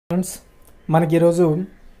Friends, మనకి ఈరోజు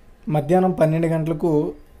మధ్యాహ్నం 12 గంటలకు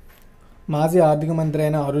మాజీ ఆర్థిక మంత్రి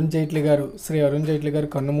అయిన శ్రీ అరుణ్ జైట్లీ గారు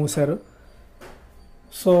కన్నుమూశారు.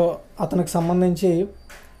 సో అతనికి సంబంధించి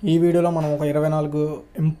ఈ వీడియోలో మనం ఒక 24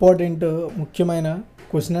 ఇంపార్టెంట్ ముఖ్యమైన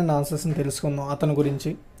క్వశ్చన్ అండ్ ఆన్సర్స్ని తెలుసుకుందాం అతని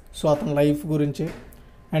గురించి. సో అతని లైఫ్ గురించి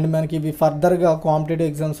అండ్ మనకి ఇవి ఫర్దర్గా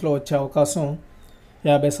కాంపిటేటివ్ ఎగ్జామ్స్లో వచ్చే అవకాశం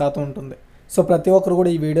 50% ఉంటుంది. సో ప్రతి ఒక్కరు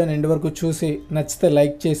కూడా ఈ వీడియోని ఎండ్ వరకు చూసి నచ్చితే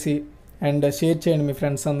లైక్ చేసి అండ్ షేర్ చేయండి మీ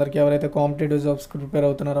ఫ్రెండ్స్ అందరికీ, ఎవరైతే కాంపిటేటివ్ జాబ్స్కి ప్రిపేర్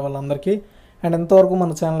అవుతున్నారో వాళ్ళందరికీ. అండ్ ఎంతవరకు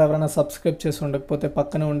మన ఛానల్ ఎవరైనా సబ్స్క్రైబ్ చేసి ఉండకపోతే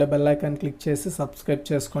పక్కనే ఉండే బెల్ ఐకాన్ క్లిక్ చేసి సబ్స్క్రైబ్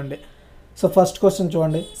చేసుకోండి. సో ఫస్ట్ క్వశ్చన్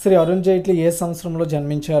చూడండి. శ్రీ అరుణ్ జైట్లీ ఏ సంవత్సరంలో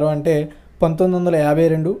జన్మించారు అంటే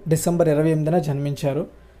 1952 డిసెంబర్ 28న జన్మించారు.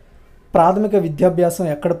 ప్రాథమిక విద్యాభ్యాసం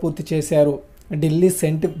ఎక్కడ పూర్తి చేశారు? ఢిల్లీ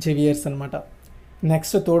సెయింట్ జేవియర్స్ అనమాట.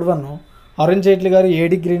 Next third one, Arun Jaitley గారు ఏ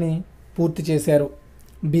డిగ్రీని పూర్తి చేశారు?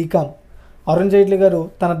 బీకామ్. అరుణ్ జైట్లీ గారు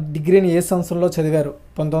తన డిగ్రీని ఏ సంవత్సరంలో చదివారు?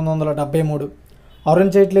 1973. అరుణ్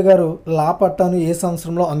జైట్లీ గారు లా పట్టాను ఏ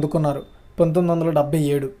సంవత్సరంలో అందుకున్నారు?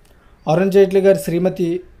 1977. అరుణ్ జైట్లీ గారి శ్రీమతి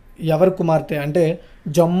ఎవరి కుమార్తె అంటే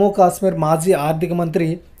జమ్మూ కాశ్మీర్ మాజీ ఆర్థిక మంత్రి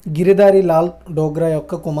గిరిధారి లాల్ డోగ్రా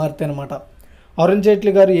యొక్క కుమార్తె అనమాట. అరుణ్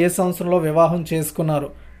జైట్లీ గారు ఏ సంవత్సరంలో వివాహం చేసుకున్నారు?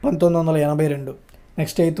 1982.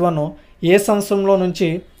 నెక్స్ట్ ఎయిత్ వన్, ఏ సంవత్సరంలో నుంచి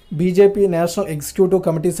బీజేపీ నేషనల్ ఎగ్జిక్యూటివ్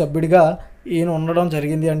కమిటీ సభ్యుడిగా ఈయన ఉండడం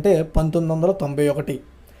జరిగింది అంటే 1991.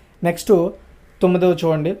 నెక్స్ట్ 9వ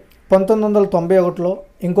చూడండి. 1991లో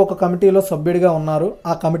ఇంకొక కమిటీలో సభ్యుడిగా ఉన్నారు.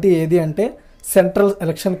 ఆ కమిటీ ఏది అంటే సెంట్రల్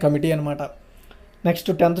ఎలక్షన్ కమిటీ అనమాట.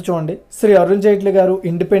 నెక్స్ట్ 10th చూడండి. శ్రీ అరుణ్ జైట్లీ గారు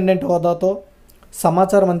ఇండిపెండెంట్ హోదాతో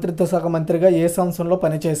సమాచార మంత్రిత్వ శాఖ మంత్రిగా ఏ సంవత్సరంలో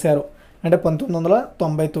పనిచేశారు అంటే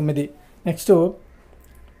 1999. నెక్స్ట్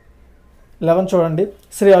 11 చూడండి.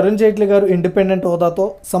 శ్రీ అరుణ్ జైట్లీ గారు ఇండిపెండెంట్ హోదాతో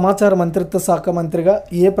సమాచార మంత్రిత్వ శాఖ మంత్రిగా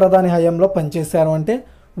ఏ ప్రధాని హయాంలో పనిచేశారు అంటే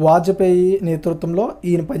వాజ్పేయి నేతృత్వంలో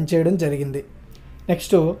ఈయన పనిచేయడం జరిగింది.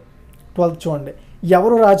 నెక్స్ట్ 12 చూడండి.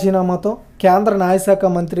 ఎవరు రాజీనామాతో కేంద్ర న్యాయశాఖ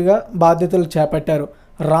మంత్రిగా బాధ్యతలు చేపట్టారు?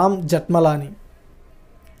 రామ్ జెఠ్మలాని.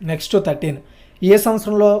 నెక్స్ట్ 13, ఏ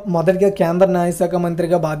సంవత్సరంలో మొదటిగా కేంద్ర న్యాయశాఖ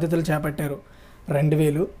మంత్రిగా బాధ్యతలు చేపట్టారు?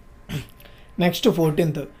 2000. నెక్స్ట్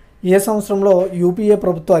 14th, ఏ సంవత్సరంలో యూపీఏ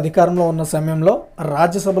ప్రభుత్వ అధికారంలో ఉన్న సమయంలో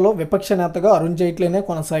రాజ్యసభలో విపక్ష నేతగా అరుణ్ జైట్లీనే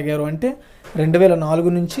కొనసాగారు అంటే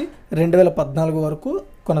 2004 నుంచి 2014 వరకు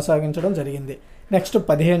కొనసాగించడం జరిగింది. నెక్స్ట్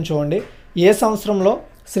 15 చూడండి. ఏ సంవత్సరంలో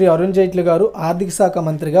శ్రీ అరుణ్ జైట్లీ గారు ఆర్థిక శాఖ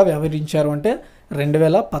మంత్రిగా వ్యవహరించారు అంటే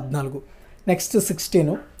 2014. నెక్స్ట్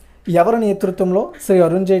 16, ఎవరి నేతృత్వంలో శ్రీ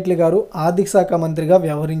అరుణ్ జైట్లీ గారు ఆర్థిక శాఖ మంత్రిగా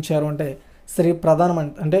వ్యవహరించారు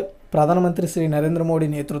అంటే ప్రధానమంత్రి శ్రీ నరేంద్ర మోడీ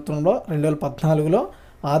నేతృత్వంలో 2014లో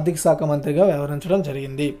ఆర్థిక శాఖ మంత్రిగా వ్యవహరించడం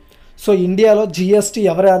జరిగింది. సో ఇండియాలో జిఎస్టీ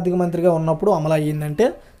ఎవరి ఆర్థిక మంత్రిగా ఉన్నప్పుడు అమలు అయ్యిందంటే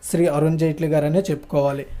శ్రీ అరుణ్ జైట్లీ గారనే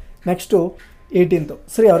చెప్పుకోవాలి. నెక్స్ట్ 18th,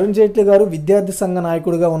 శ్రీ అరుణ్ జైట్లీ గారు విద్యార్థి సంఘ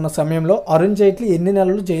నాయకుడిగా ఉన్న సమయంలో అరుణ్ జైట్లీ ఎన్ని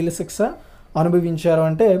నెలలు జైలు శిక్ష అనుభవించారు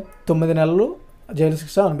అంటే 9 నెలలు జైలు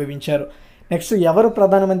శిక్ష అనుభవించారు. నెక్స్ట్ ఎవరు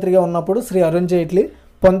ప్రధానమంత్రిగా ఉన్నప్పుడు శ్రీ అరుణ్ జైట్లీ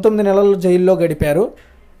 19 నెలలు జైల్లో గడిపారు?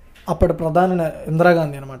 అప్పటి ప్రధాని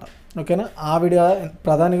ఇందిరాగాంధీ అనమాట. ఓకేనా, ఆవిడ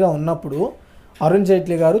ప్రధానిగా ఉన్నప్పుడు అరుణ్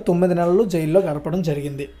జైట్లీ గారు 9 నెలలు జైల్లో గడపడం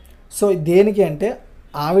జరిగింది. సో దేనికి అంటే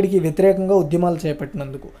ఆవిడికి వ్యతిరేకంగా ఉద్యమాలు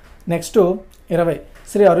చేపట్టినందుకు. నెక్స్ట్ 20,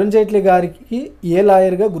 శ్రీ అరుణ్ జైట్లీ గారికి ఏ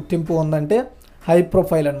లాయర్గా గుర్తింపు ఉందంటే హై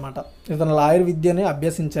ప్రొఫైల్ అనమాట. ఇతను లాయర్ విద్యని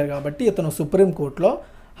అభ్యసించారు కాబట్టి ఇతను సుప్రీంకోర్టులో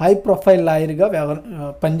హై ప్రొఫైల్ లాయర్గా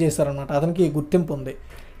పనిచేశారనమాట. అతనికి గుర్తింపు ఉంది.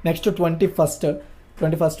 నెక్స్ట్ 21st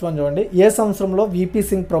వన్ చూడండి. ఏ సంవత్సరంలో విపి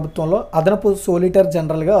సింగ్ ప్రభుత్వంలో అదనపు సోలిటర్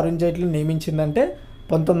జనరల్గా అరుణ్ జైట్లీ నియమించిందంటే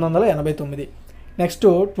 1989. నెక్స్ట్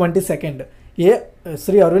 22nd,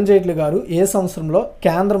 శ్రీ అరుణ్ జైట్లీ గారు ఏ సంవత్సరంలో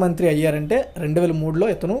కేంద్ర మంత్రి అయ్యారంటే 2003లో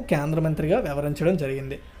ఇతను కేంద్ర మంత్రిగా వ్యవహరించడం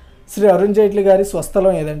జరిగింది. శ్రీ అరుణ్ జైట్లీ గారి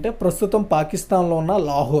స్వస్థలం ఏదంటే ప్రస్తుతం పాకిస్తాన్లో ఉన్న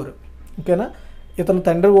లాహోర్. ఓకేనా, ఇతను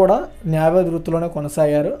తండ్రి కూడా న్యాయవాది వృత్తిలోనే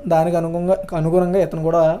కొనసాగారు. దానికి అనుగుణంగా ఇతను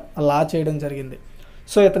కూడా లా చేయడం జరిగింది.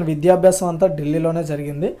 సో ఇతని విద్యాభ్యాసం అంతా ఢిల్లీలోనే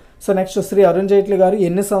జరిగింది. సో నెక్స్ట్ శ్రీ అరుణ్ జైట్లీ గారు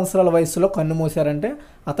ఎన్ని సంవత్సరాల వయసులో కన్ను మూశారంటే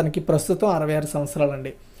అతనికి ప్రస్తుతం 66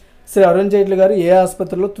 సంవత్సరాలండి. శ్రీ అరుణ్ జైట్లీ గారు ఏ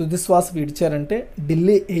ఆసుపత్రిలో తుది శ్వాస విడిచారంటే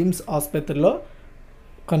ఢిల్లీ ఎయిమ్స్ ఆసుపత్రిలో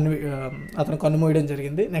అతను కన్నుమూయడం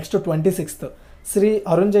జరిగింది. నెక్స్ట్ 26th, శ్రీ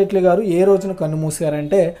అరుణ్ జైట్లీ గారు ఏ రోజున కన్ను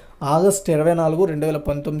మూసారంటే ఆగస్టు 24,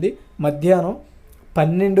 2019 మధ్యాహ్నం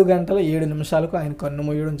 12:07 ఆయన కన్ను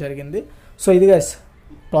మూయడం జరిగింది. సో ఇది గైస్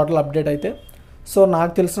టోటల్ అప్డేట్ అయితే. సో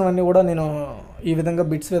నాకు తెలిసినవన్నీ కూడా నేను ఈ విధంగా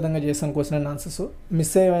బిట్స్ విధంగా చేశాను క్వశ్చన్ అండ్ ఆన్సర్స్.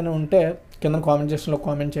 మిస్ ఏమైనా ఉంటే కింద కామెంట్ సెక్షన్లో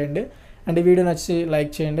కామెంట్ చేయండి. అండ్ ఈ వీడియో నచ్చి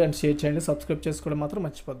లైక్ చేయండి అండ్ షేర్ చేయండి. సబ్స్క్రైబ్ చేసుకోవడం మాత్రం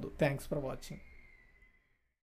మర్చిపోద్దు. Thanks for watching.